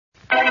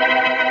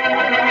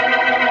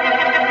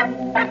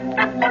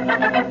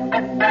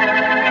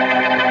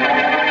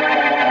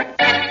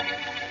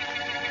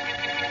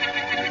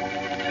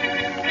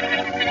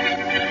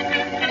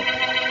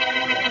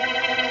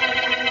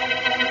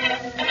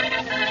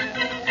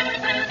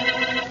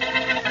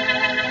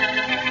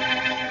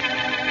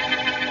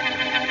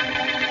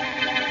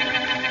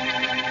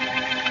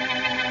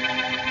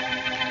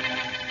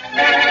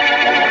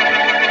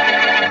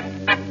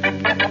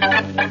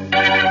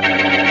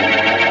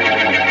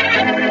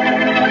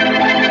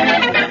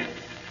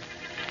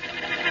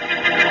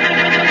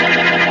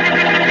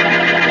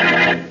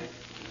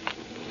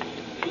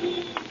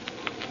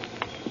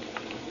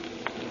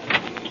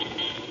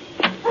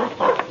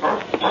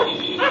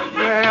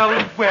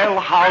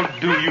How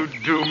do you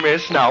do,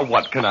 miss? Now,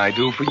 what can I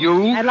do for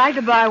you? I'd like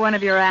to buy one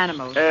of your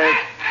animals.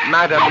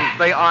 Madam,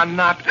 they are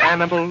not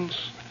animals.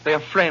 They are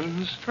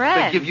friends.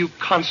 Friends? They give you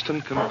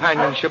constant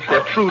companionship.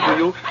 They're true to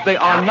you. They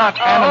are not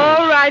animals.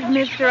 All right,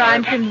 mister,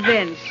 I'm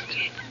convinced.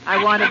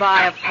 I want to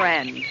buy a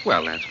friend.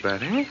 Well, that's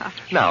better.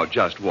 Now,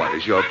 just what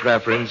is your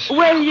preference?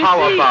 Well, you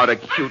How see... about a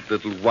cute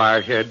little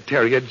wire-haired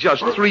terrier,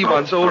 just 3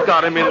 months old?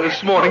 Got him in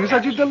this morning.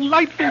 Such a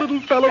delightful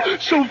little fellow.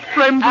 So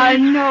friendly.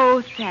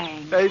 No,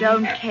 thanks.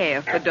 Don't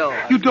care for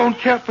dogs. You don't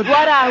care for...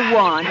 What I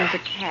want is a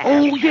cat.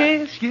 Oh,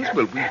 yes.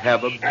 Well, we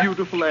have a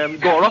beautiful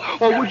Angora.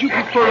 Or would you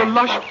prefer a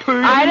lush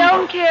Persian? I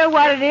don't care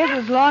what it is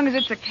as long as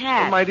it's a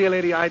cat. Well, my dear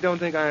lady, I don't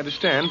think I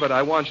understand, but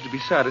I want you to be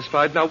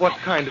satisfied. Now, what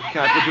kind of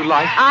cat would you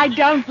like? I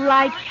don't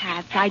like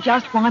cats. I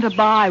just want to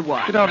buy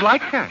one. You don't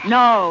like cats?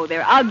 No,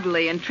 they're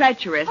ugly and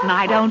treacherous, and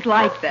I don't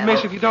like them.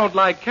 Miss, if you don't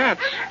like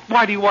cats,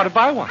 why do you want to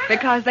buy one?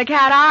 Because the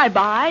cat I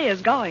buy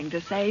is going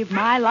to save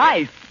my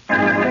life.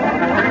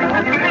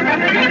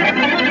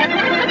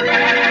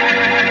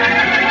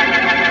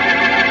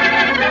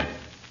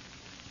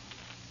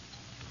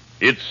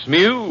 It's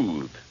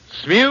smooth,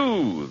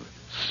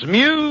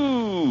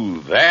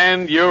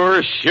 and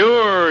you're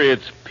sure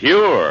it's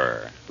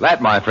pure. That,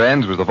 my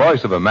friends, was the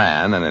voice of a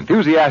man, an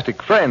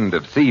enthusiastic friend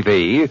of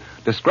CV,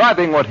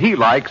 describing what he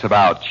likes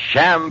about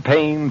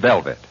Champagne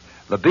Velvet,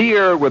 the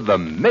beer with the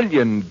 $1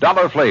 million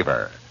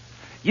flavor.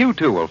 You,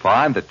 too, will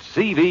find that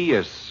CV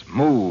is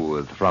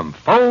smooth from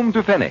foam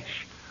to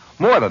finish.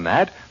 More than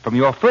that, from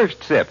your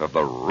first sip of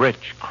the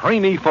rich,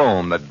 creamy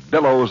foam that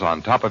billows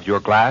on top of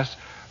your glass,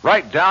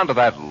 right down to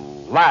that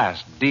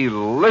last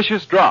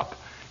delicious drop,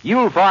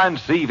 you'll find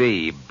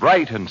CV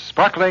bright and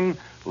sparkling,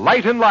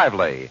 light and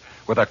lively,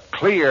 with a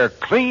clear,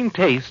 clean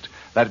taste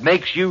that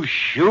makes you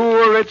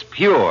sure it's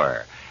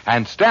pure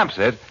and stamps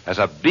it as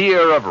a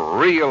beer of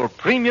real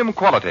premium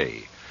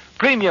quality.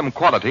 Premium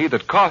quality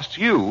that costs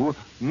you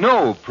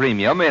no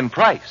premium in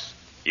price.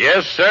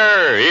 Yes,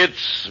 sir, it's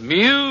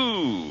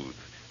smooth.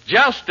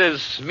 Just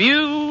as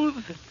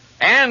smooth,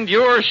 and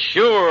you're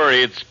sure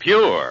it's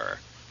pure.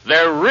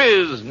 There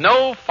is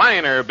no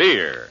finer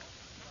beer.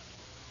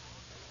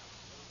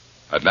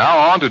 And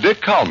now on to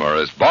Dick Calmer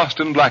as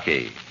Boston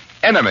Blackie.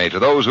 Enemy to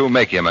those who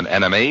make him an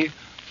enemy.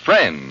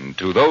 Friend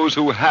to those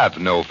who have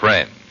no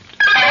friend.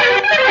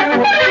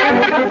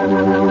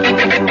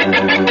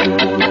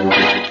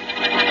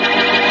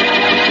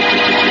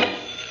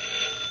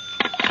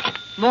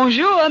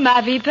 Bonjour,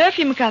 ma vie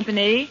Perfume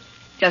Company.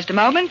 Just a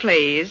moment,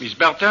 please. Miss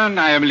Burton,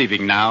 I am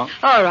leaving now.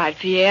 All right,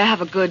 Pierre.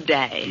 Have a good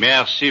day.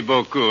 Merci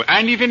beaucoup.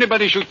 And if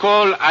anybody should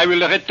call, I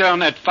will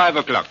return at 5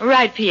 o'clock.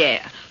 Right,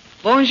 Pierre.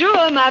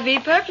 Bonjour, ma vie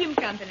Perfume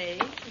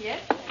Company.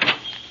 Yes?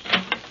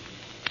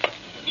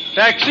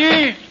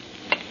 Taxi?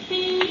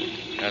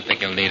 I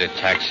think you'll need a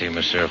taxi,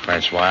 Monsieur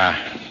Francois.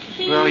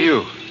 Where are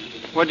you?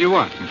 What do you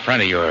want? In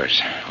front of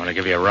yours. I want to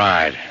give you a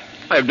ride.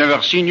 I've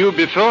never seen you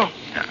before.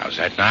 Now, was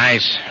that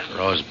nice?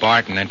 Rose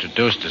Barton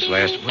introduced us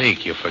last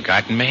week. You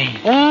forgotten me?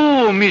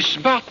 Oh, Miss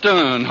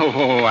Barton.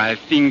 Oh, I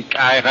think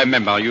I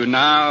remember you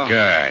now.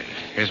 Good.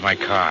 Here's my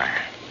car.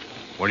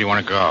 Where do you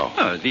want to go?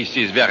 Oh, this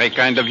is very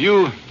kind of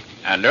you.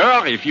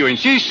 Alors, if you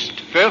insist,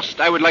 first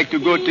I would like to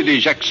go to the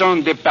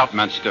Jackson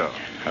department store.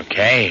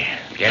 Okay.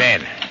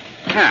 Get in.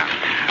 Ah.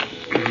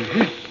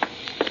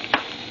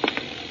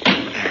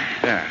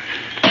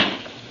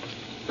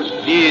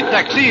 The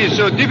taxi is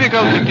so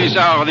difficult at this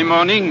hour of the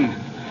morning.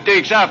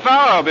 Takes half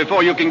hour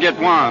before you can get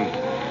one.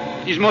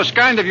 It's most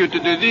kind of you to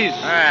do this.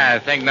 I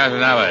think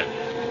nothing of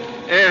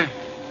it.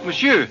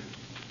 Monsieur,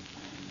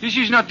 this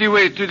is not the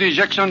way to the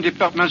Jackson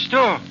department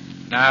store.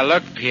 Now,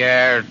 look,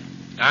 Pierre,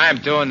 I'm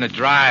doing the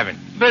driving.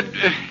 But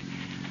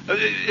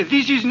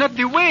this is not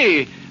the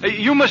way.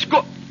 You must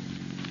go...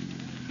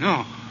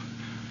 No.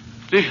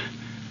 The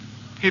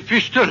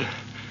pistol.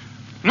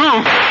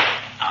 No.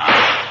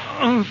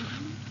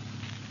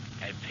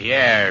 Hey,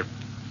 Pierre,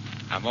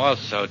 I'm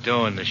also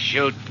doing the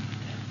shooting.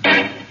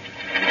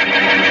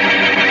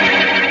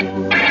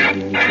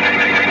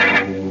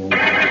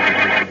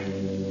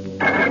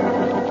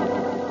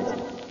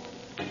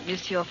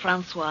 Monsieur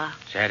Francois.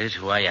 That is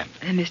who I am.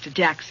 Mr.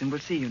 Jackson will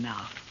see you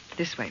now.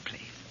 This way,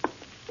 please.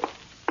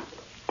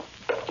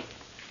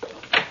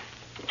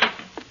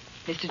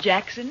 Mr.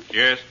 Jackson?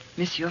 Yes?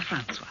 Monsieur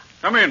Francois.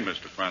 Come in,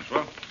 Mr.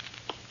 Francois.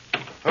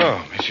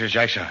 Oh, Monsieur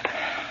Jackson,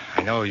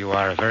 I know you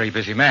are a very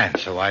busy man,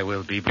 so I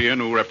will be... Be a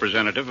new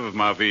representative of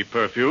Marvie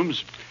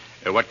Perfumes.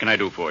 What can I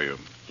do for you?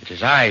 It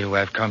is I who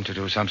have come to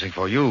do something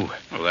for you.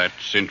 Well,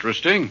 that's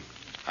interesting.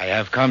 I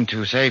have come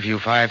to save you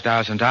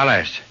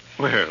 $5,000.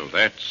 Well,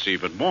 that's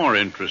even more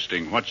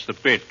interesting. What's the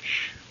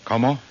pitch?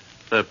 Como?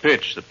 The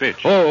pitch.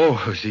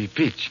 Oh, the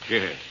pitch.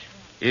 Yes.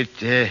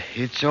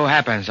 It so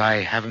happens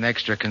I have an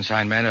extra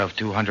consignment of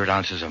 200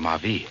 ounces of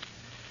Marvie.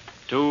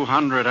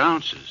 200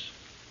 ounces?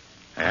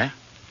 Eh?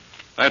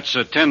 That's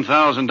a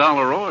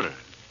 $10,000 order.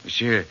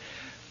 Monsieur,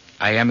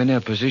 I am in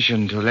a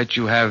position to let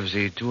you have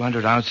the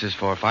 200 ounces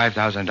for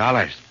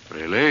 $5,000.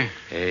 Really?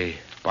 A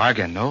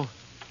bargain, no?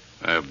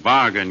 A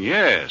bargain,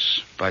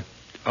 yes. But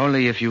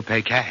only if you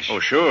pay cash. Oh,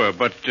 sure,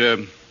 but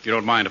you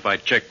don't mind if I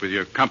check with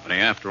your company.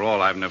 After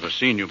all, I've never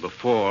seen you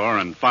before,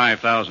 and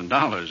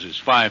 $5,000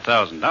 is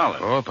 $5,000.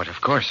 Oh, but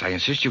of course, I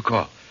insist you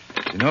call.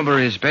 The number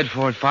is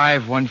Bedford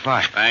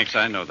 515. Thanks,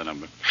 I know the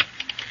number.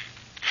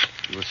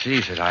 You will see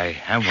that I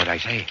am what I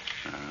say.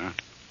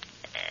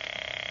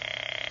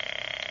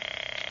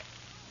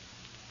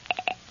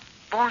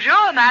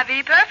 Bonjour, Ma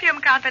Vie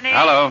Perfume Company.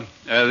 Hello.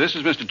 This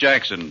is Mr.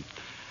 Jackson.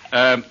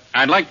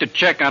 I'd like to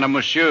check on a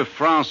Monsieur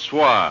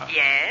Francois.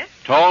 Yes,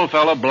 Tall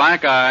fellow,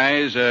 black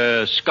eyes,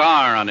 a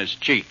scar on his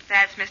cheek.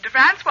 that's Mr.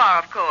 Francois,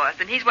 of course,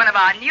 and he's one of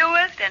our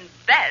newest and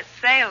best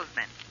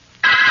salesmen.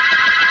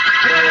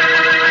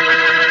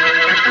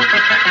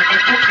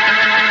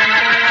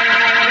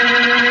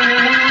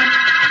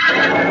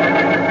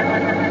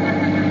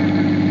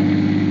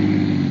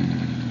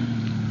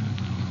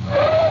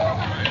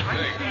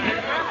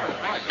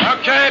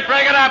 Okay,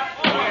 break it up.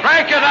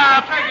 Break it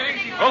up.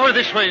 Over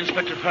this way,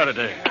 Inspector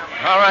Faraday.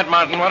 All right,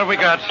 Martin, what have we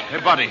got?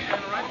 A body.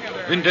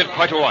 Been dead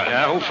quite a while.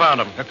 Yeah, who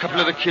found him? A couple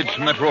of the kids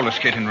from that roller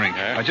skating rink.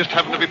 Yeah? I just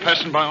happened to be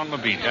passing by on my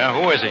beat. Yeah,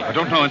 who is he? I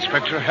don't know,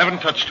 Inspector. Haven't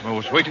touched him. I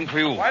was waiting for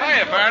you.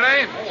 Hiya,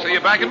 Faraday. See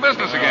you back in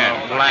business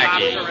again.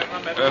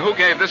 Blackie. Who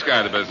gave this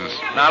guy the business?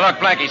 Now, look,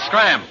 Blackie,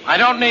 scram. I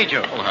don't need you.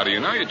 Well, how do you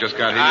know? You just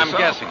got here I'm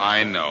yourself. guessing.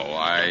 I know.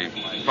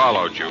 I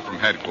followed you from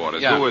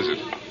headquarters. Yeah. Who is it?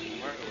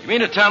 You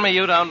mean to tell me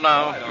you don't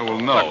know? Oh, well,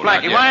 no. Look,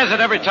 Blackie, why is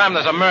it every time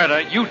there's a murder,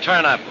 you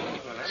turn up?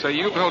 Say,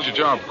 you've held your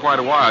job for quite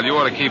a while. You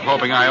ought to keep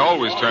hoping I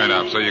always turn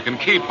up so you can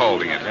keep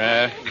holding it.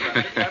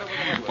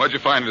 What'd you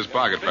find in his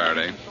pocket,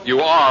 Faraday?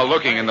 You are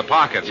looking in the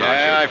pockets, aren't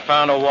you? I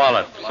found a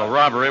wallet, so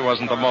robbery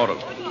wasn't the motive.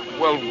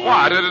 Well,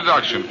 what a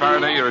deduction.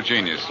 Faraday, you're a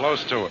genius.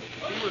 Close to it.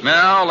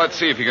 Now, let's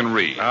see if you can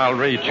read. I'll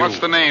read you. What's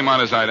the name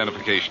on his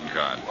identification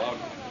card?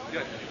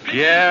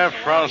 Pierre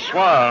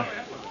Francois,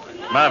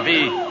 Ma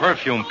Vie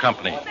Perfume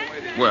Company.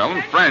 Well,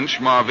 in French,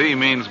 ma vie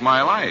means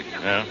my life.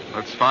 Yeah?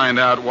 Let's find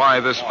out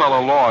why this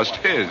fellow lost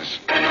his.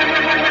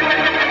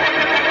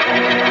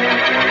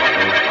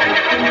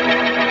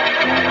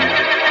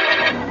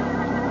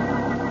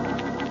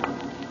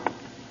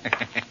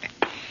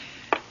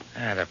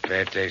 Had a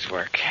bad day's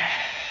work.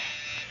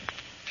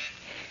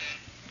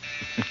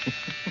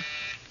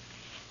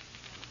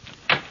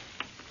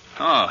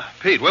 Oh,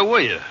 Pete, where were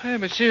you? Hey,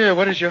 monsieur,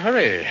 what is your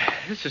hurry?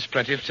 This is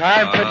plenty of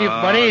time, plenty of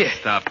money.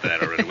 Stop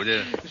that already, will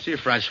you? Monsieur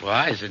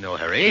Francois is in no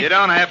hurry. You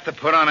don't have to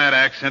put on that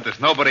accent. There's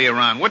nobody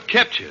around. What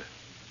kept you?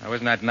 That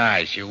wasn't that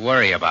nice. You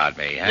worry about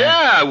me, huh?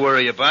 Yeah, I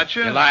worry about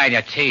you. You lie in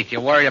your teeth.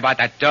 You worry about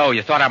that dough.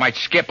 You thought I might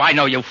skip. I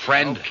know you,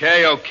 friend.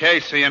 Okay,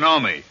 so you know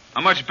me.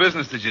 How much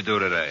business did you do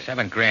today?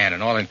 $7,000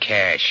 and all in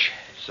cash.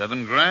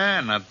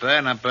 $7,000. Not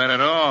bad at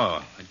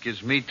all. It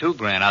gives me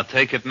 $2,000. I'll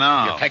take it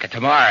now. You'll take it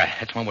tomorrow.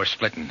 That's when we're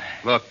splitting.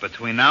 Look,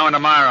 between now and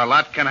tomorrow, a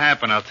lot can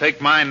happen. I'll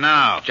take mine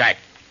now. Jack,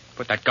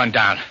 put that gun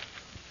down.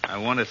 I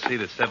want to see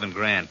the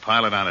 $7,000.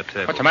 Pile it on the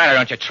table. What's the matter?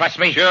 Don't you trust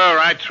me? Sure,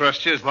 I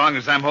trust you as long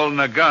as I'm holding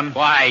a gun.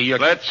 Why, you...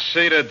 Let's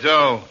see the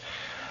dough.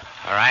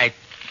 All right.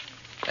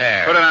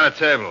 There. Put it on the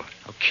table.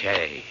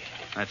 Okay.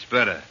 That's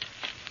better.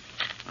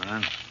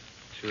 1,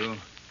 2, 4,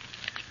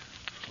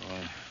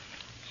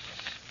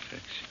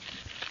 6,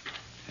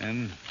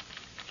 10,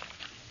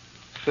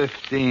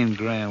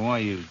 $15,000. Why,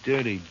 you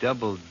dirty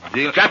double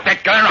deal. Drop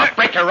that gun or I'll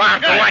break your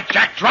arm. Go on,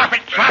 Jack. Drop it.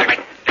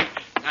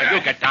 Now,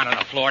 you get down on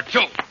the floor,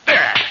 too.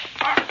 There.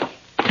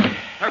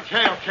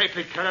 Okay,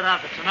 Pete, cut it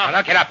out. That's enough. Now,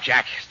 don't get up,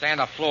 Jack. Stay on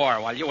the floor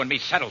while you and me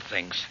settle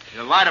things.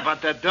 You lied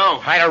about that dough.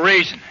 I had a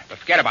reason, but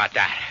forget about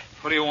that.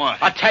 What do you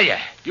want? I'll tell you.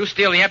 You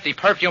steal the empty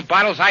perfume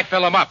bottles, I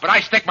fill them up, but I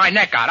stick my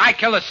neck out. I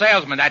kill the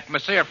salesman, that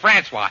Monsieur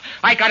Francois.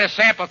 I got a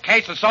sample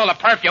case and sold the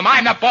perfume.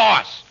 I'm the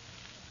boss.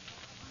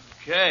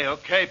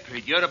 Okay,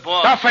 Pete, you're the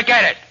boss. Don't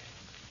forget it.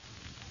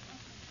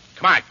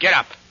 Come on, get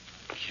up.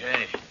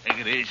 Okay, take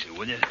it easy,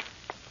 will you?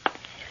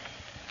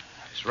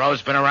 Has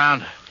Rose been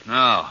around?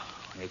 No.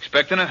 You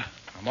expecting her?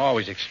 I'm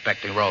always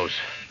expecting Rose.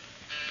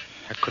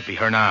 That could be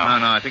her now.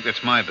 No, I think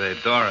that's my babe,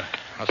 Dora.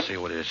 I'll see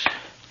who it is.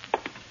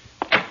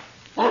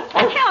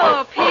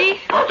 Hello,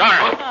 Pete. Dora,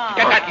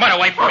 get that mud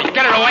away from me.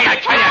 Get it away, I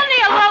tell you.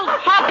 Only a little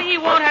puppy. He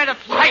won't hurt a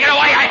flea. Take it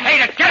away. I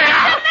hate it. Get it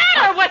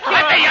out. What's the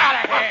matter with you? Let me out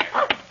of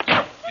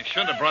here. You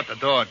shouldn't have brought the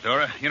dog,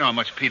 Dora. You know how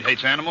much Pete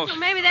hates animals. Well,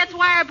 maybe that's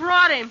why I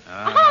brought him.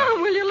 Oh,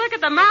 will you look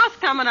at the mouse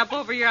coming up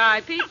over your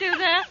eye? Pete, do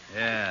that?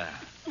 Yeah,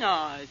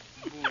 No.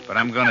 but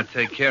I'm going to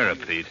take care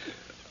of Pete.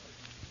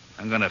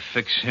 I'm going to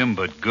fix him,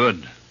 but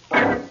good.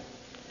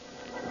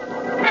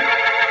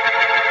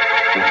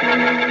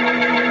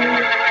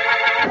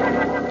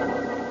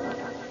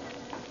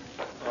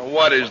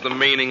 What is the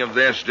meaning of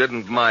this?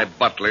 Didn't my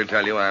butler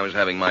tell you I was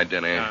having my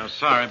dinner?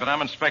 Sorry, but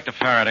I'm Inspector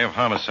Faraday of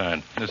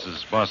Homicide. This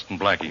is Boston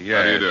Blackie. Yes,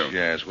 How do you do?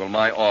 Yes. Well,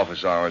 my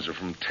office hours are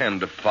from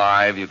 10 to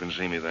 5. You can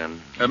see me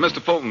then. Mr.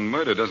 Fulton,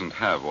 murder doesn't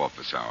have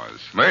office hours.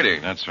 Murder?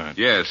 That's right.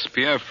 Yes,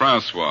 Pierre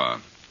Francois.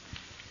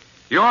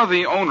 You're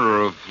the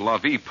owner of La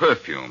Vie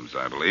Perfumes,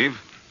 I believe.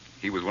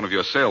 He was one of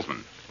your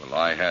salesmen. Well,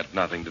 I had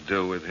nothing to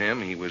do with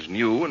him. He was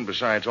new, and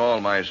besides,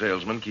 all my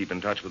salesmen keep in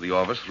touch with the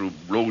office through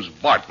Rose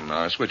Barton,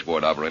 our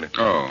switchboard operator.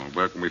 Oh,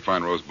 where can we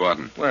find Rose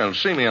Barton? Well,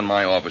 see me in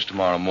my office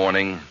tomorrow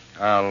morning.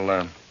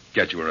 I'll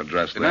get you her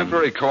address He's then. not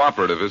very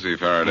cooperative, is he,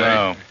 Faraday?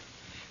 No.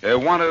 Do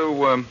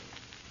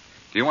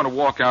you want to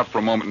walk out for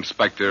a moment,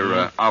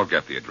 Inspector? I'll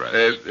get the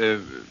address.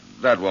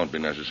 That won't be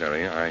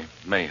necessary. I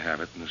may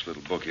have it in this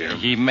little book here.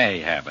 He may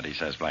have it, he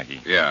says, Blackie.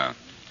 Yeah.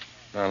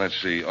 Now, let's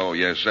see. Oh,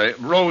 yes.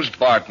 Rose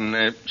Barton,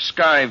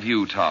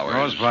 Skyview Towers.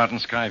 Rose Barton,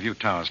 Skyview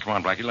Towers. Come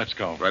on, Blackie, let's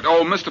go. Right.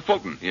 Oh, Mr.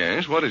 Fulton.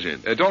 Yes, what is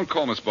it? Don't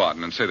call Miss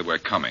Barton and say that we're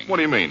coming. What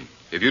do you mean?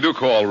 If you do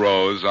call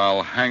Rose,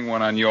 I'll hang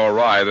one on your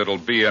eye that'll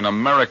be an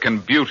American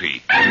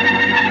beauty.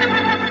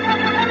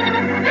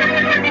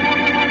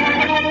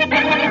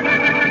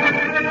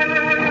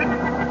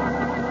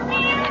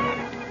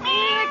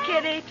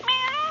 Kitty.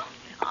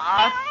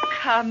 Oh,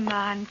 come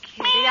on,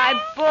 Kitty. I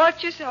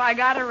bought you, so I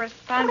got a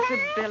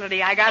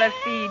responsibility. I gotta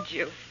feed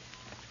you.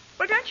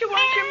 Well, don't you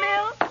want your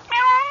milk?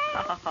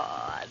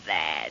 Oh,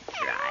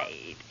 that's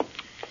right.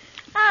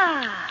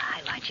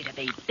 I want you to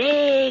be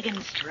big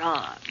and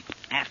strong.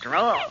 After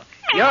all,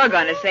 you're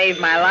going to save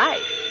my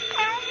life.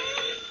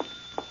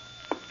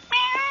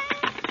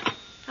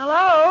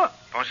 Hello?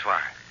 Bonsoir.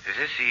 Is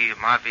this the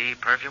Mavi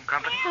Perfume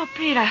Company? Oh,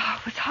 Pete, I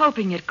was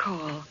hoping you'd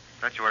call.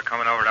 Thought you were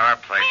coming over to our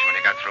place when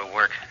you got through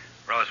work.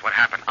 Rose, what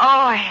happened? Oh,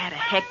 I had a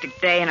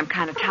hectic day, and I'm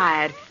kind of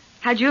tired.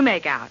 How'd you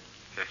make out?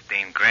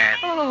 15 grand.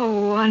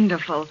 Oh,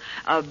 wonderful.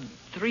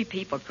 3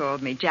 people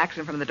called me.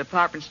 Jackson from the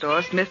department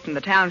store, Smith from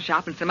the town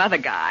shop, and some other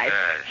guy.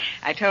 Good.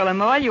 I told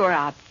them all you were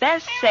our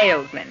best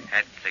salesman.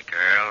 That's the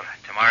girl.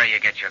 Tomorrow you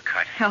get your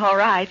cut. All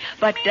right.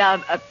 But,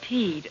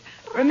 Pete,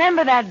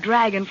 remember that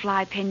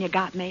dragonfly pin you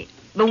got me?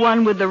 The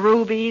one with the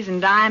rubies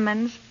and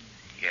diamonds?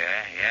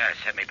 Yeah.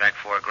 Set me back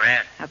 4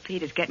 grand. Now,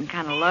 Pete is getting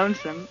kind of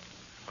lonesome.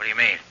 What do you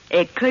mean?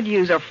 It could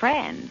use a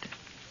friend.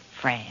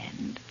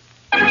 Friend.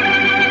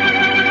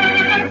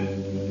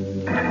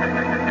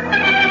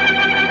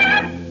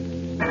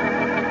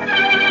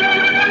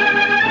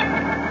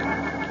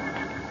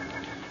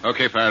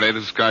 Okay, Faraday,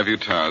 this is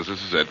Skyview Towers.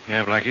 This is it.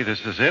 Yeah, Blackie,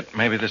 this is it.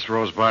 Maybe this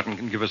Rose Barton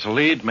can give us a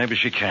lead. Maybe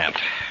she can't.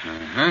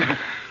 Uh-huh.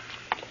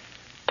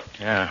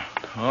 Yeah,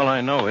 all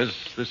I know is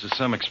this is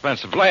some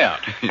expensive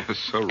layout. You're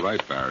so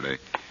right, Faraday.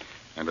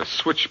 And a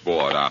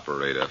switchboard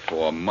operator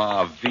for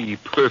Mavi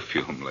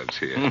Perfume lives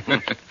here.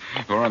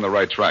 We're on the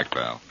right track,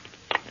 pal.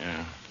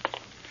 Yeah.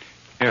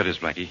 Here it is,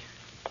 Blackie.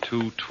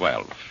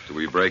 212. Do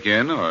we break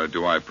in, or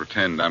do I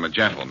pretend I'm a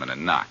gentleman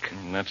and knock?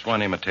 That's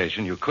one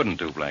imitation you couldn't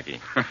do, Blackie.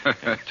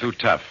 Too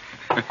tough.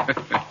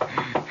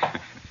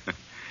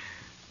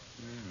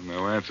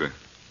 No answer.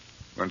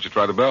 Why don't you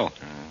try the bell?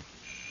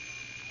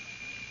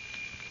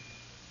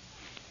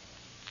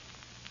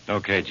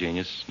 Okay,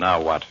 genius.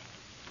 Now what?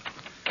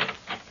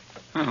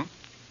 Well,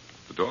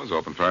 the door's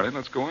open, Faraday.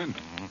 Let's go in.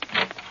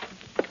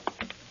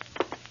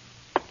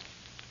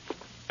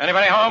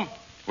 Anybody home?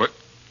 What?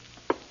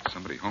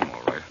 Somebody home,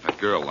 all right. That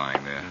girl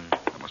lying there.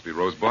 That must be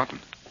Rose Barton.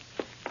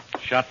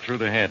 Shot through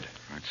the head.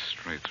 Right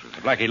straight through the...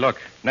 Blackie, look.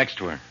 Next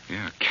to her.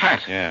 Yeah, a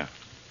cat. Yeah.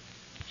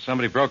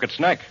 Somebody broke its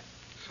neck.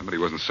 Somebody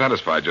wasn't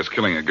satisfied just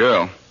killing a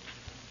girl.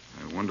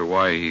 I wonder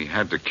why he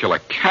had to kill a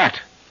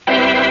cat.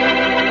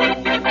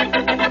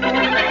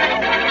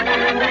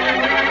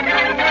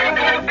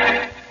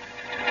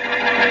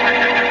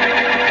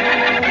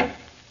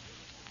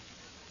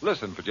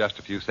 Listen for just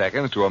a few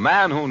seconds to a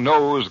man who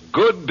knows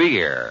good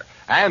beer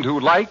and who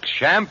likes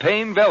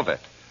champagne velvet,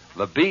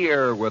 the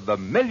beer with the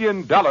 $1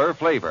 million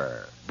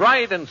flavor.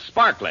 Bright and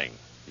sparkling.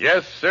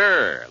 Yes,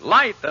 sir.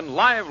 Light and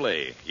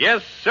lively.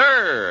 Yes,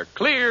 sir.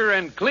 Clear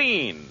and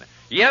clean.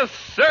 Yes,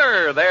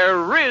 sir.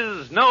 There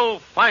is no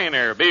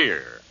finer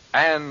beer.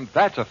 And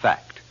that's a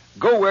fact.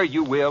 Go where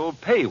you will,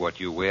 pay what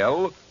you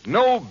will.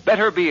 No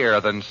better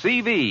beer than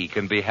CV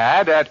can be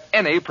had at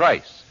any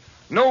price.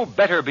 No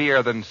better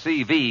beer than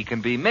CV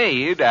can be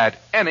made at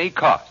any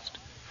cost.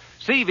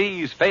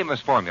 CV's famous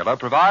formula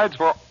provides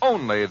for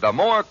only the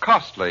more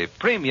costly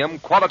premium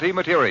quality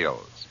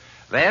materials.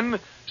 Then,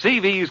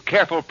 CV's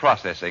careful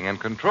processing and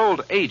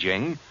controlled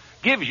aging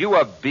gives you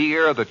a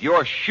beer that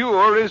you're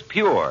sure is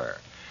pure.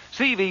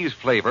 CV's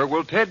flavor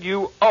will tell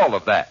you all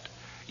of that.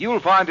 You'll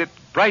find it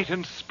bright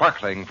and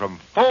sparkling from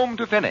foam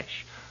to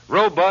finish,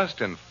 robust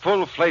and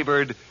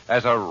full-flavored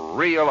as a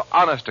real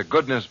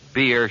honest-to-goodness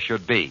beer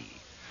should be.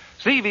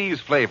 CV's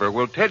flavor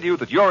will tell you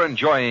that you're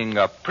enjoying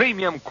a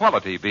premium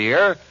quality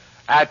beer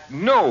at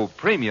no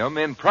premium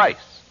in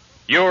price.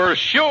 You're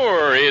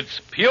sure it's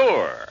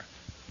pure,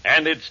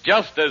 and it's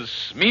just as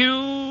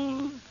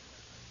smooth.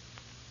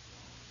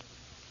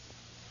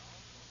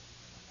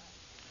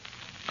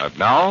 And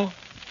now,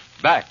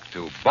 back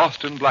to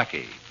Boston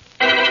Blackie.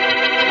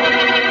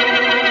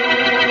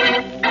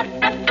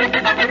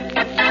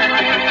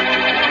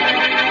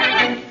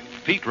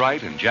 Pete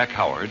Wright and Jack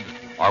Howard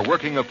are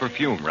working a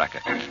perfume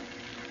racket.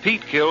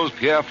 Pete kills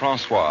Pierre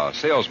Francois,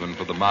 salesman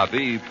for the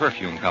Mavi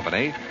Perfume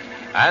Company,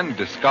 and,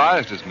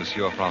 disguised as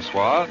Monsieur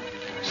Francois,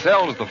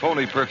 sells the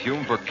phony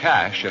perfume for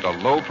cash at a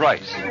low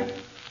price.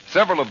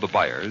 Several of the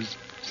buyers,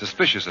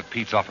 suspicious of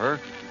Pete's offer,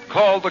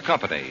 call the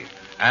company,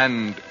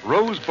 and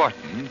Rose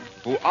Barton,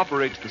 who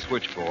operates the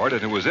switchboard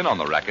and who is in on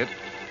the racket,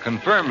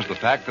 confirms the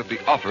fact that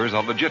the offers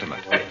are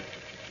legitimate.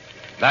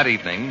 That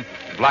evening,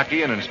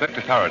 Blackie and Inspector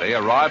Faraday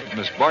arrive at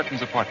Miss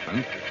Barton's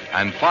apartment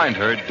and find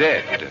her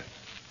dead.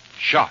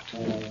 Shot.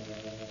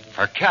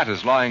 Her cat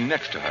is lying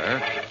next to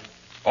her,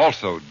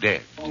 also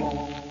dead.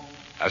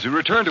 As we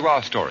return to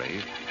our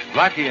story,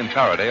 Blackie and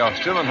Faraday are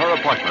still in her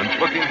apartment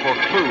looking for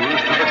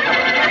clues to the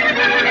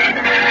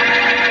killer.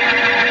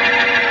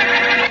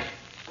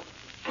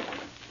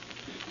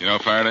 You know,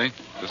 Faraday,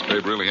 this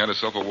babe really had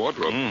herself a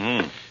wardrobe.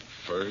 Mm-hmm.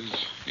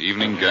 Furs,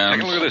 evening gowns.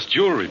 Take a look at this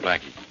jewelry,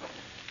 Blackie.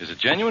 Is it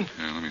genuine?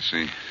 Yeah, let me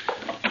see.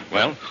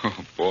 Well?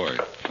 Oh, boy.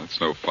 That's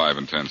no 5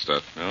 and 10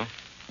 stuff. No?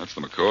 That's the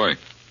McCoy.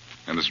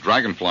 And this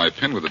dragonfly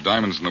pin with the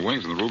diamonds in the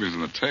wings and the rubies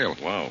in the tail.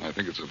 Wow. I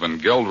think it's a Van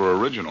Gelder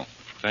original.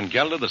 Van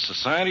Gelder, the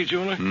society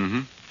jeweler?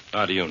 Mm-hmm.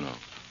 How do you know?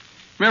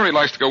 Mary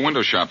likes to go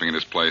window shopping at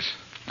his place.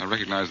 I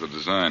recognize the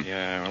design.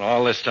 Yeah, well,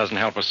 all this doesn't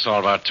help us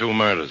solve our 2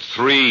 murders.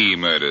 3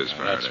 murders,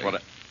 Faraday. That's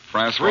what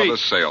Francois the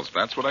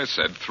salesman. That's what I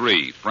said.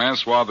 3.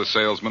 Francois the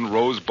salesman,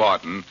 Rose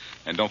Barton,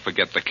 and don't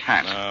forget the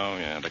cat. Oh,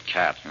 yeah, the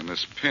cat. And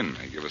this pin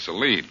may give us a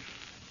lead.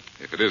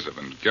 If it is a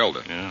Van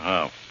Gelder. Yeah,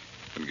 how?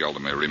 Van Gelder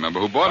may remember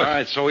who bought it. All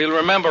right, so he'll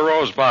remember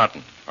Rose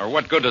Barton. Or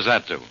what good does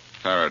that do?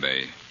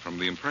 Faraday, from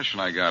the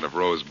impression I got of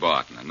Rose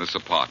Barton in this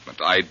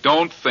apartment, I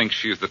don't think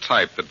she's the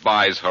type that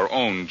buys her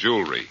own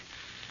jewelry.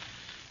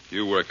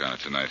 You work on it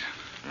tonight.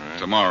 All right.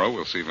 Tomorrow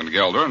we'll see Van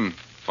Gelder and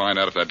find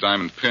out if that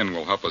diamond pin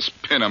will help us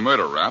pin a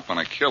murder rap on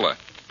a killer.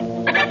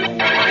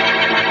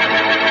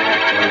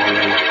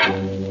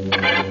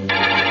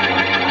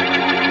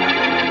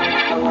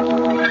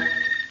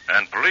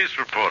 And police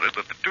reported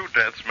that the 2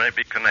 deaths may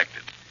be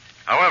connected.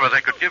 However,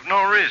 they could give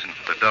no reason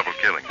for the double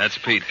killing. That's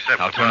Pete. Except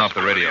I'll turn off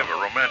the radio. Of a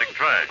romantic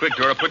triangle. Quick,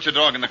 Dora, put your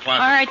dog in the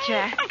closet. All right,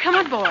 Jack. Come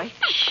on, boy.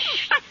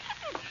 Shh.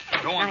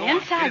 Go on, Now, go on.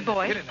 inside,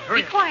 boy. Get in there.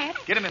 Hurry Be up. quiet.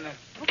 Get him in there.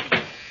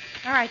 Okay.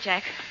 All right,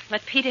 Jack.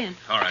 Let Pete in.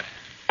 All right.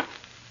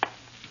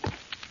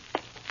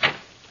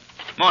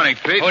 Morning,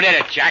 Pete. Who did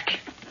it, Jack?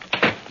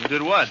 You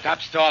did what?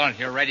 Stop stalling.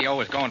 Your radio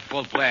was going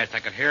full blast.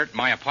 I could hear it in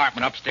my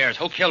apartment upstairs.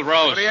 Who killed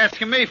Rose? What are you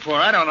asking me for?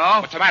 I don't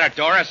know. What's the matter,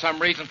 Dora? Some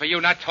reason for you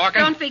not talking?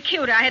 Don't be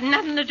cute. I had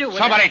nothing to do with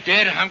Somebody it.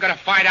 did. I'm going to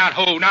find out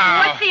who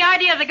now. What's the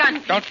idea of the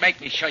gun? Don't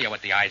make me show you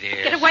what the idea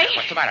is. Get away.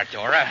 What's the matter,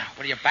 Dora?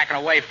 What are you backing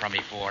away from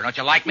me for? Don't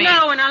you like me?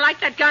 No, and I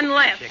like that gun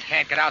less. You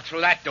can't get out through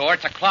that door.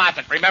 It's a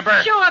closet, remember?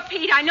 Sure,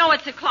 Pete. I know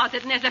it's a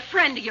closet, and there's a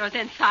friend of yours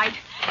inside.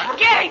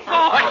 Get him,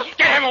 boy.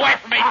 Get him away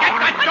from me. Get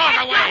that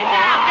dog away.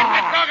 Get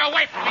that dog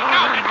away from me.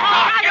 No, get him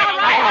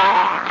away.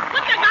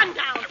 Put the gun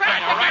down.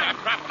 All right, I'm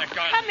dropping the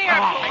gun. Come here,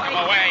 boy. Take him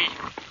away.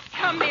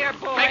 Come here,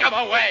 boy. Take him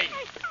away.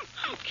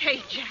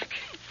 Okay, Jack.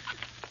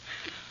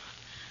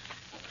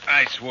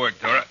 Nice work,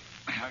 Dora.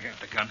 I'll get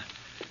the gun.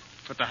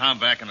 Put the hound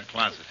back in the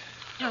closet.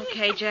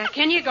 Okay, Jack.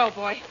 In you go,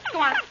 boy. Go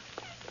on.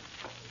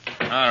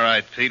 All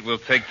right, Pete, we'll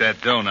take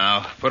that dough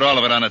now. Put all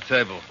of it on the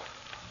table.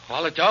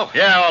 All the dough?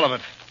 Yeah, all of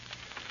it.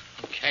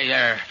 Okay,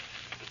 there.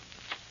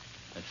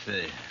 Let's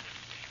see.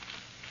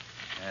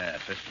 Yeah,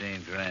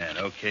 15 grand.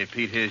 Okay,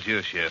 Pete, here's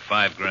your share,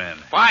 5 grand.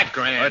 5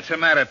 grand? What's the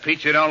matter,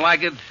 Pete? You don't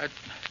like it?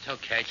 It's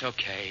okay, it's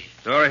okay.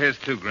 Dora, here's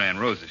 2 grand.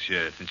 Rose's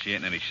share, since she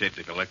ain't in any shape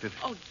to collect it.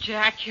 Oh,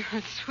 Jack, you're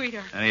a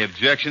sweetheart. Any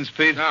objections,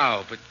 Pete?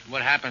 No, but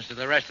what happens to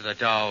the rest of the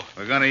dough?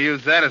 We're going to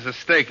use that as a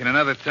stake in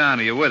another town.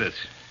 Are you with us?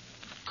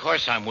 Of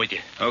course I'm with you.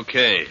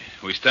 Okay,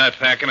 we start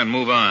packing and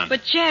move on.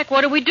 But, Jack, what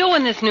do we do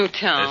in this new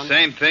town? The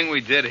same thing we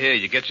did here.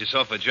 You get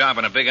yourself a job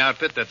in a big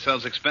outfit that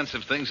sells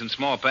expensive things in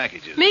small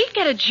packages. Me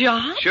get a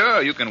job?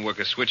 Sure, you can work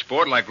a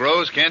switchboard like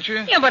Rose, can't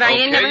you? Yeah, but I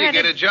ain't never Okay, you had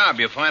get a- a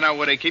job. You find out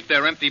where they keep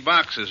their empty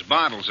boxes,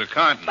 bottles, or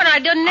cartons. But I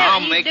didn't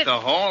I'll have... make the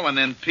haul, and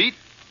then, Pete,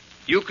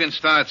 you can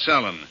start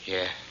selling.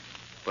 Yeah.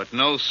 But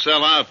no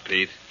sell out,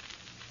 Pete.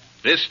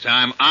 This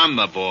time, I'm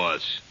the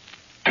boss.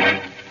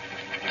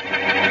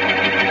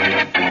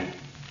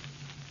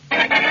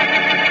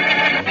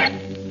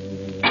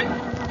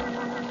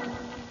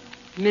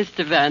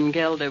 Mr. Van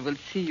Gelder will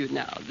see you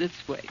now. This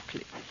way,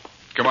 please.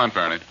 Come on,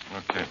 Faraday.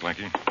 Okay,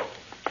 Blackie.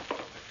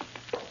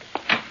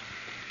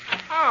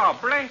 Oh,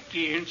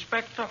 Blackie,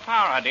 Inspector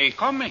Faraday,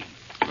 coming.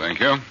 Thank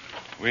you.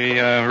 We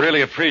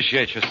really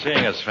appreciate you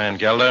seeing us, Van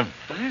Gelder.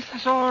 This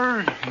is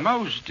all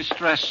most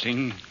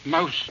distressing,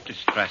 most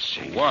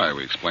distressing. Why?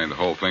 We explained the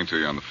whole thing to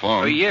you on the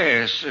phone. Oh,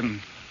 yes.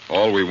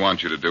 All we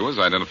want you to do is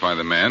identify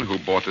the man who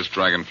bought this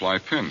dragonfly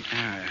pin.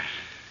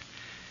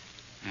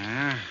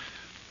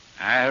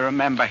 I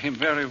remember him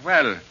very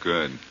well.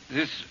 Good.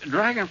 This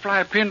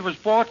dragonfly pin was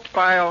bought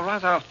by a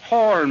rather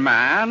tall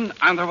man,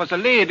 and there was a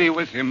lady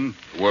with him.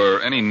 Were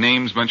any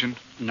names mentioned?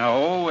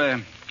 No,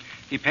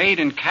 he paid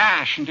in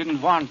cash and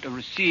didn't want a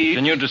receipt.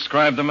 Can you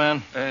describe the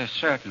man?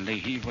 Certainly.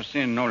 He was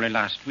in only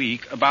last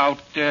week. About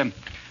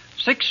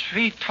 6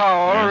 feet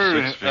tall,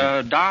 Yeah, 6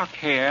 feet. dark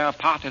hair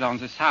parted on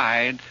the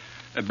side,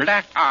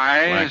 black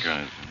eyes. Black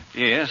eyes.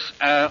 Yes.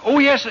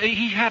 Yes,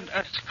 he had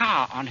a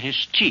scar on his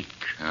cheek.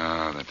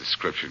 Ah, that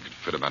description could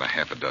fit about a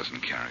half a dozen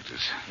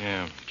characters.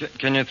 Yeah.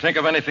 Can you think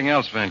of anything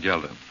else, Van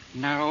Gelder?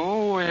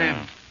 No.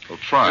 Yeah. Well,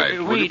 try.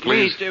 Will you Wait.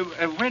 please?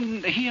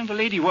 When he and the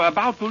lady were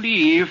about to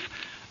leave,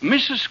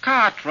 Mrs.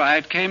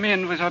 Cartwright came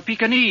in with her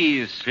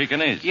Pekingese.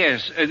 Pekingese?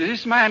 Yes.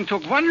 This man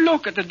took one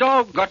look at the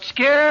dog, got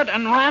scared,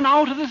 and ran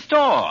out of the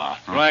store.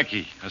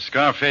 Blackie, a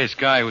scar-faced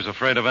guy who's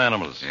afraid of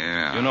animals.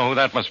 Yeah. You know who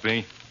that must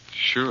be?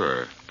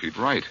 Sure. Pete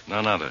Wright.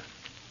 None other.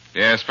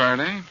 Yes,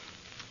 Faraday?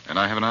 And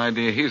I have an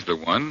idea he's the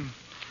one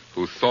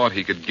who thought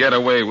he could get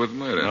away with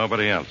murder.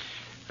 Nobody else.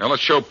 Now,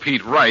 let's show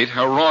Pete Wright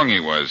how wrong he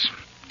was.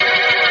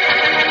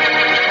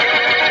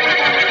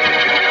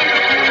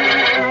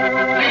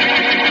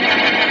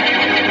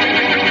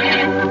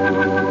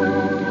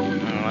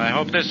 I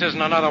hope this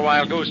isn't another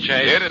wild goose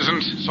chase. It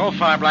isn't. So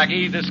far,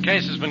 Blackie, this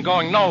case has been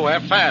going nowhere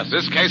fast.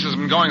 This case has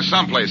been going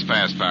someplace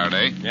fast,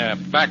 Faraday. Yeah,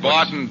 backwards.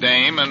 Barton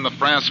Dame and the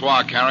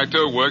Francois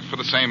character worked for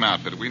the same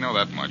outfit. We know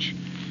that much.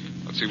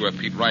 Let's see where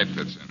Pete Wright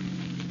fits in.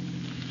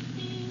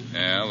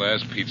 Yeah,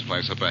 there's Pete's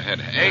place up ahead.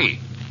 Hey,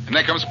 and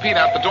there comes Pete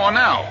out the door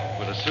now.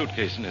 With a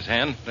suitcase in his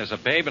hand. There's a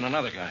babe and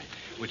another guy.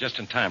 We're just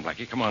in time,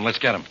 Blackie. Come on, let's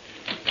get him.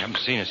 They haven't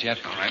seen us yet.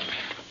 All right.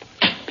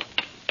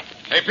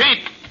 Hey,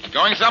 Pete,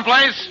 going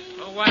someplace?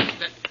 Who was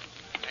that?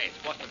 Hey, it's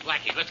Buster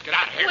Blackie. Let's get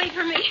out of here. Wait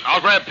for me.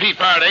 I'll grab Pete,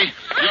 Faraday.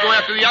 You go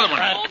after the other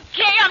one.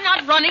 Okay, I'm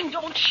not running.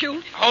 Don't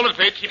shoot. Hold it,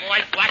 Pete. Keep away,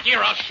 Blackie,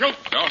 or I'll shoot.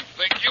 Don't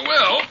think you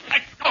will.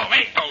 Let go of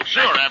me. Oh,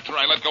 sure, after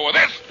I let go of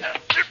this.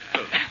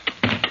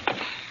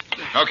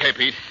 Okay,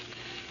 Pete.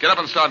 Get up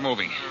and start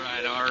moving.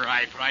 All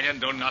right. I didn't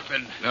do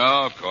nothing.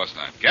 No, of course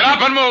not. Get up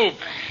and move.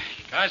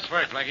 Nice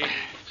work, Blackie.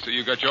 So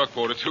you got your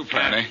quota, too,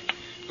 Faraday.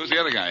 Who's the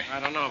other guy? I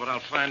don't know, but I'll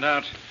find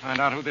out. Find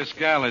out who this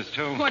gal is,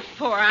 too. What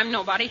for? I'm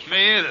nobody.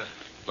 Me either.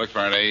 Look,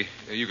 Faraday,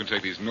 you can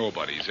take these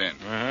nobodies in.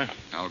 Uh-huh.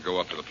 I'll go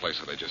up to the place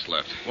where they just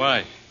left.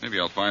 Why? Maybe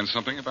I'll find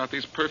something about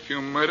these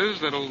Perfume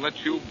murders that'll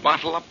let you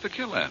bottle up the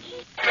killer.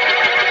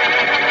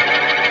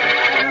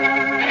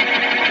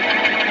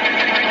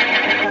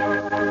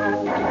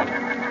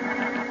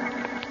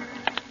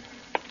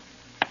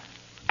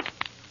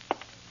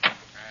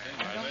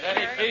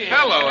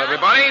 Hello,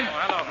 everybody.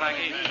 Hello,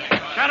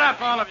 Blackie. Shut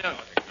up, all of you.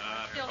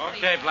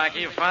 Okay,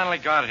 Blackie, you finally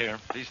got here.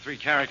 These three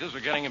characters were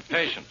getting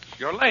impatient.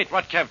 You're late.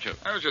 What kept you?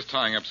 I was just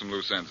tying up some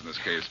loose ends in this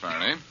case,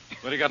 Faraday.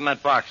 What do you got in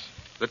that box?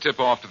 The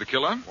tip-off to the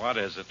killer? What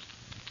is it?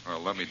 Well,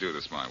 let me do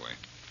this my way.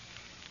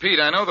 Pete,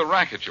 I know the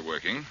racket you're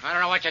working. I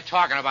don't know what you're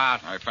talking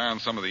about. I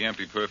found some of the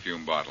empty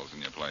perfume bottles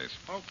in your place.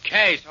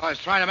 Okay, so I was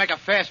trying to make a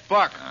fast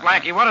buck.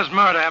 Blackie, what does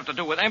murder have to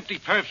do with empty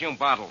perfume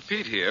bottles?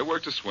 Pete here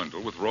worked a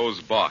swindle with Rose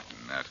Barton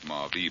at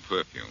Marvie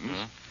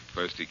Perfumes.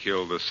 First, he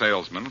killed the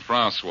salesman,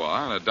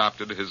 Francois, and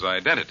adopted his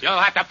identity. You'll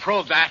have to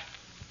prove that.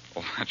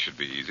 Oh, that should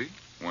be easy.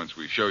 Once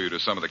we show you to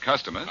some of the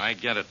customers. I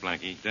get it,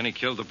 Blackie. Then he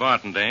killed the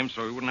Barton dame,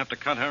 so he wouldn't have to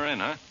cut her in,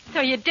 huh? So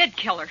you did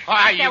kill her.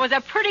 Why, There was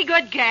a pretty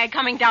good gag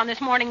coming down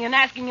this morning and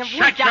asking if we'd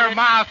Shut done your it.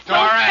 mouth, Don't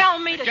Dora. tell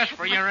me to Just shut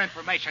for my- your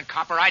information,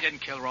 Copper, I didn't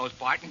kill Rose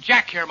Barton.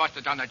 Jack here must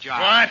have done the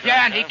job. What?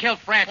 Yeah, and he killed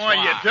Francois.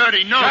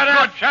 dirty no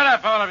Shut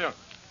up, all of you.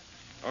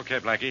 Okay,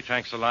 Blackie,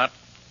 thanks a lot.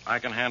 I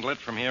can handle it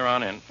from here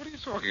on in. What are you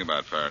talking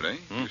about, Faraday?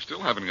 You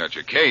still haven't got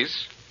your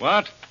case.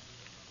 What?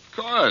 Of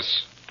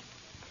course.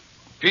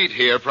 Pete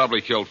here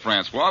probably killed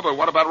Francois, but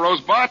what about Rose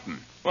Barton?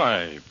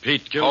 Why,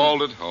 Pete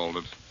killed... Hold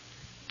it.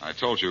 I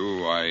told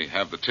you I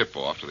have the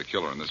tip-off to the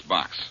killer in this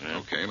box. Yeah.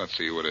 Okay, let's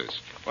see who it is.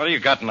 What do you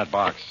got in that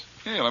box?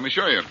 Here, let me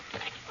show you.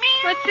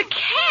 What's the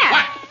cat?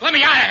 What? Let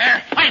me out of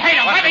here. I hate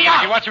him. Let me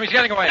Blackie, out. watch him. He's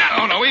getting away.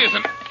 No, he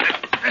isn't.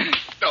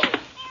 No.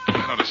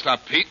 That ought to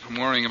stop Pete from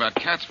worrying about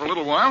cats for a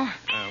little while.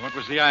 What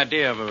was the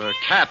idea of a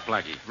cat,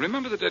 Blackie?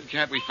 Remember the dead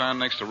cat we found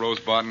next to Rose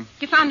Barton?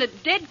 You found a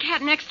dead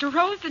cat next to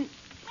Rose, and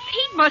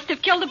Pete must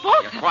have killed the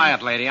both of them.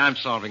 Quiet, lady. I'm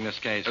solving this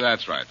case.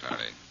 That's right,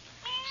 Faraday.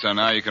 So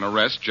now you can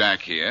arrest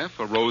Jack here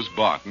for Rose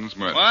Barton's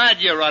murder.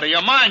 What? You're out of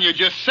your mind. You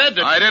just said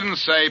that. I didn't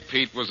say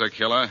Pete was a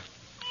killer.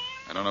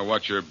 I don't know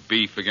what your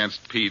beef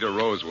against Pete or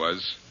Rose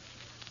was.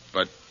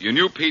 But you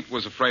knew Pete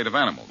was afraid of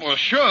animals. Well,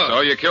 sure.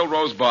 So you killed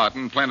Rose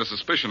Barton, planted a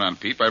suspicion on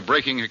Pete by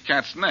breaking a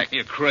cat's neck.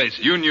 You're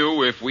crazy. You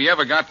knew if we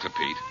ever got to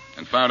Pete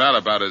and found out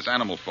about his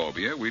animal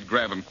phobia, we'd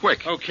grab him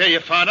quick. Okay, you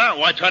found out.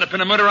 Why try to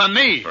pin a murder on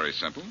me? Very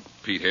simple.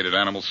 Pete hated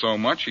animals so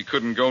much he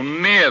couldn't go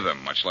near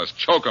them, much less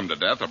choke them to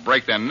death or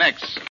break their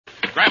necks.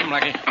 Grab him,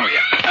 Blackie. Oh,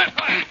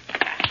 yeah.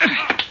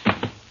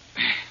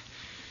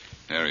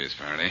 There he is,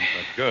 Faraday.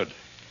 That's good.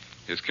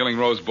 His killing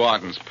Rose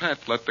Barton's pet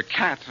let the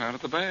cat out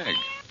of the bag.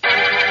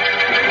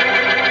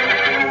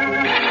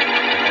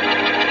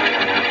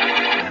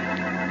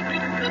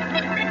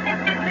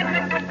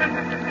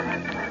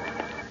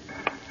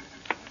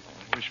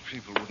 I wish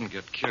people wouldn't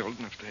get killed,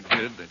 and if they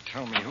did, they'd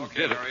tell me who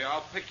did it. Mary,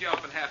 I'll pick you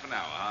up in half an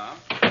hour,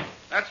 huh?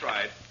 That's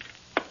right.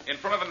 In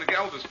front of an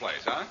Gelder's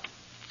place, huh?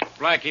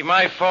 Blackie,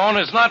 my phone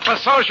is not for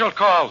social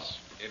calls.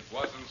 It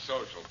wasn't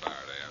social, Faraday.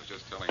 I was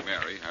just telling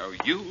Mary how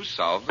you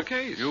solved the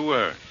case. You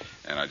were.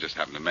 And I just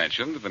happened to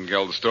mention that Van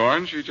Gelder's store,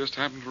 and she just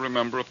happened to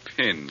remember a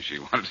pin she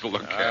wanted to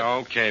look at.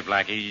 Okay,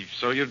 Blackie.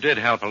 So you did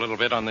help a little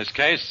bit on this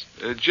case?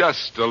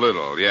 Just a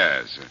little,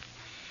 yes.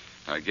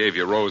 I gave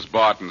you Rose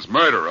Barton's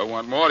murderer.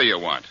 What more do you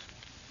want?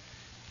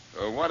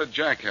 What did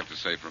Jack have to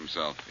say for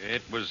himself?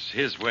 It was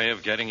his way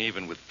of getting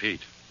even with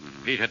Pete.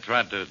 Pete had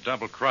tried to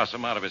double-cross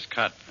him out of his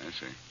cut. I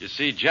see. You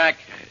see, Jack...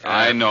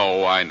 I know.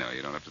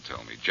 You don't have to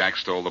tell me. Jack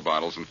stole the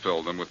bottles and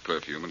filled them with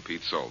perfume, and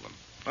Pete sold them.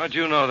 How'd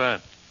you know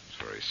that? It's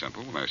very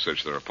simple. When I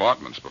searched their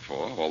apartments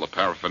before, all the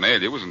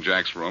paraphernalia was in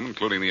Jack's room,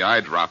 including the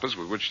eyedroppers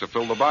with which to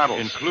fill the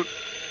bottles. Wait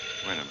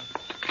a minute.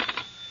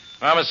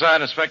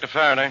 Homicide, Inspector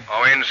Faraday.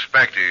 Oh,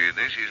 Inspector,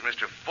 this is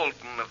Mr.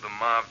 Fulton of the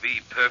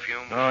Marvie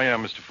Perfume. Oh, yeah,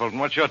 Mr. Fulton.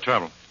 What's your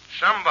trouble?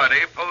 Somebody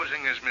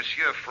posing as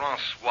Monsieur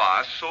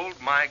Francois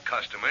sold my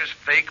customers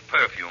fake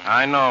perfume.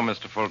 I know,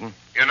 Mr. Fulton.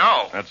 You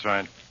know? That's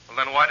right. Well,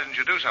 then why didn't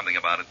you do something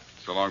about it?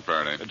 So long,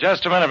 Faraday.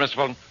 Just a minute, Mr.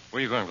 Fulton. Where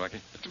are you going, Blackie?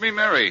 To be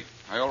merry.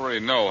 I already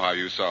know how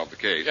you solved the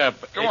case. Yeah,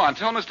 but... Go on,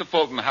 tell Mr.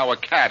 Fulton how a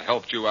cat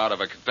helped you out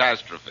of a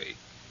catastrophe.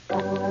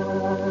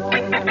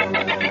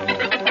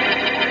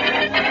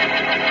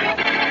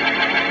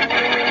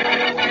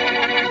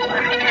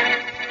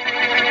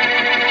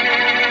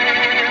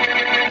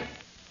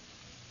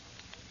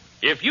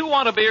 If you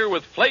want a beer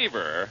with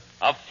flavor,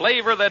 a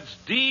flavor that's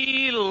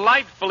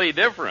delightfully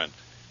different,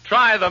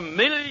 try the $1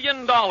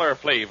 million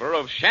flavor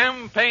of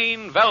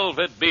Champagne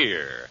Velvet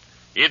Beer.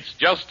 It's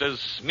just as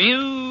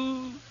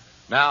smooth.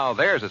 Now,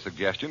 there's a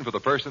suggestion for the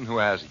person who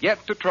has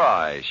yet to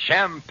try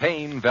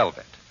Champagne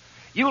Velvet.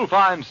 You'll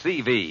find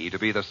CV to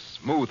be the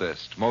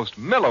smoothest, most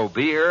mellow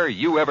beer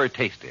you ever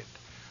tasted.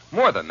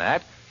 More than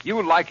that,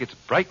 you'll like its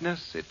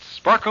brightness, its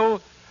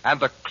sparkle, and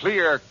the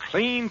clear,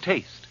 clean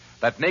taste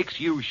that makes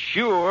you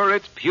sure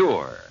it's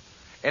pure.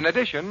 In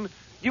addition,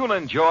 you'll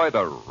enjoy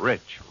the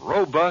rich,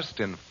 robust,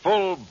 and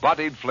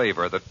full-bodied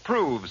flavor that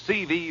proves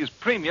CV's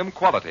premium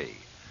quality.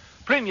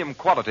 Premium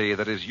quality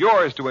that is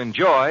yours to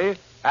enjoy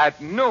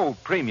at no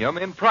premium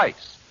in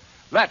price.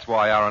 That's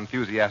why our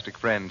enthusiastic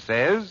friend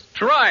says...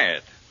 Try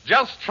it.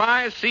 Just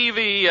try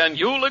CV and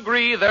you'll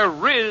agree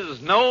there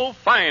is no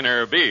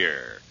finer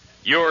beer.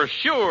 You're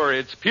sure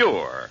it's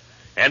pure.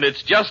 And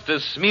it's just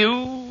as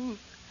smooth.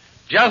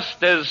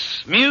 Just as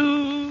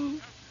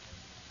smooth.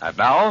 And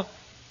now,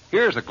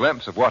 here's a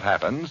glimpse of what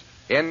happens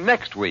in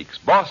next week's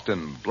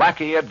Boston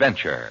Blackie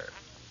Adventure.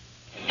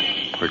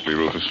 Quickly,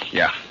 Rufus.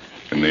 Yeah.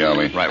 In the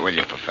alley. Right with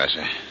you,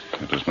 Professor.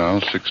 It is now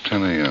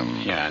 6:10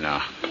 a.m. Yeah, I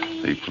know.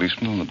 The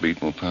policeman on the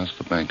beat will pass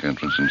the bank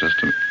entrance in just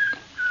a...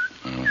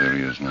 Oh, there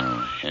he is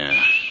now.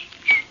 Yeah.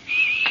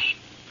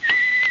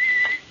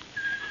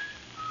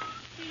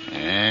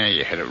 Yeah,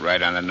 you hit it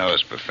right on the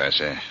nose,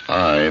 Professor.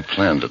 I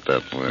planned it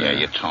that way. Yeah,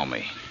 you told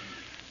me.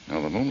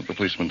 Now, the moment the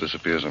policeman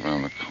disappears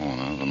around the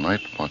corner, the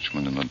night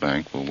watchman in the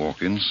bank will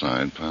walk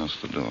inside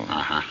past the door.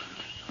 Uh-huh.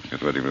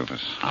 Get ready,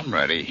 Rufus. I'm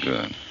ready.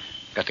 Good.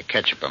 Got the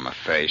ketchup on my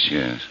face.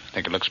 Yes.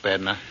 Think it looks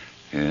bad enough?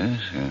 Yes,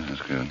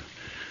 that's good.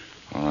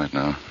 All right,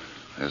 now.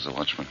 There's the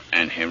watchman.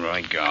 And here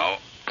I go.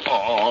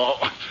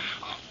 Oh,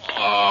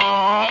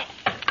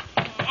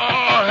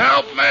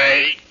 help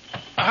me.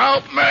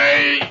 Help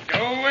me. Go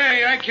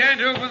away. I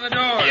can't open the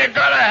door. You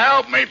gotta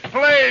help me,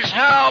 please.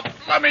 Help.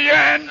 Let me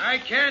in. I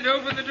can't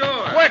open the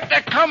door. Quick,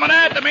 they're coming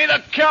after me. They'll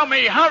kill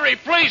me. Hurry,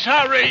 please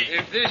hurry.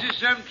 If this is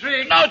some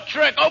trick... No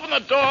trick. Open the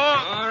door.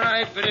 All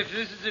right, but if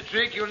this is a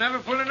trick, you'll never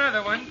pull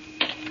another one.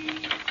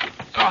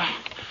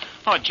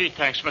 Oh, gee,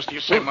 thanks, mister. You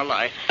saved my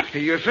life.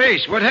 Your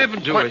face, what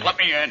happened to Quick, it? let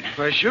me in.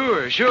 For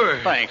sure.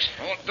 Thanks.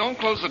 Oh, don't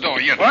close the door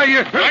yet. Why, you...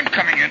 I'm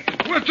coming in.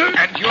 What the...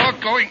 And you're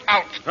going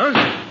out.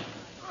 Huh?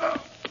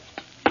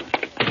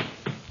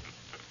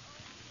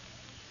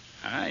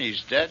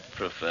 He's dead,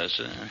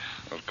 Professor.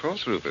 Of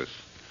course, Rufus.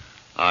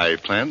 I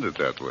planned it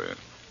that way.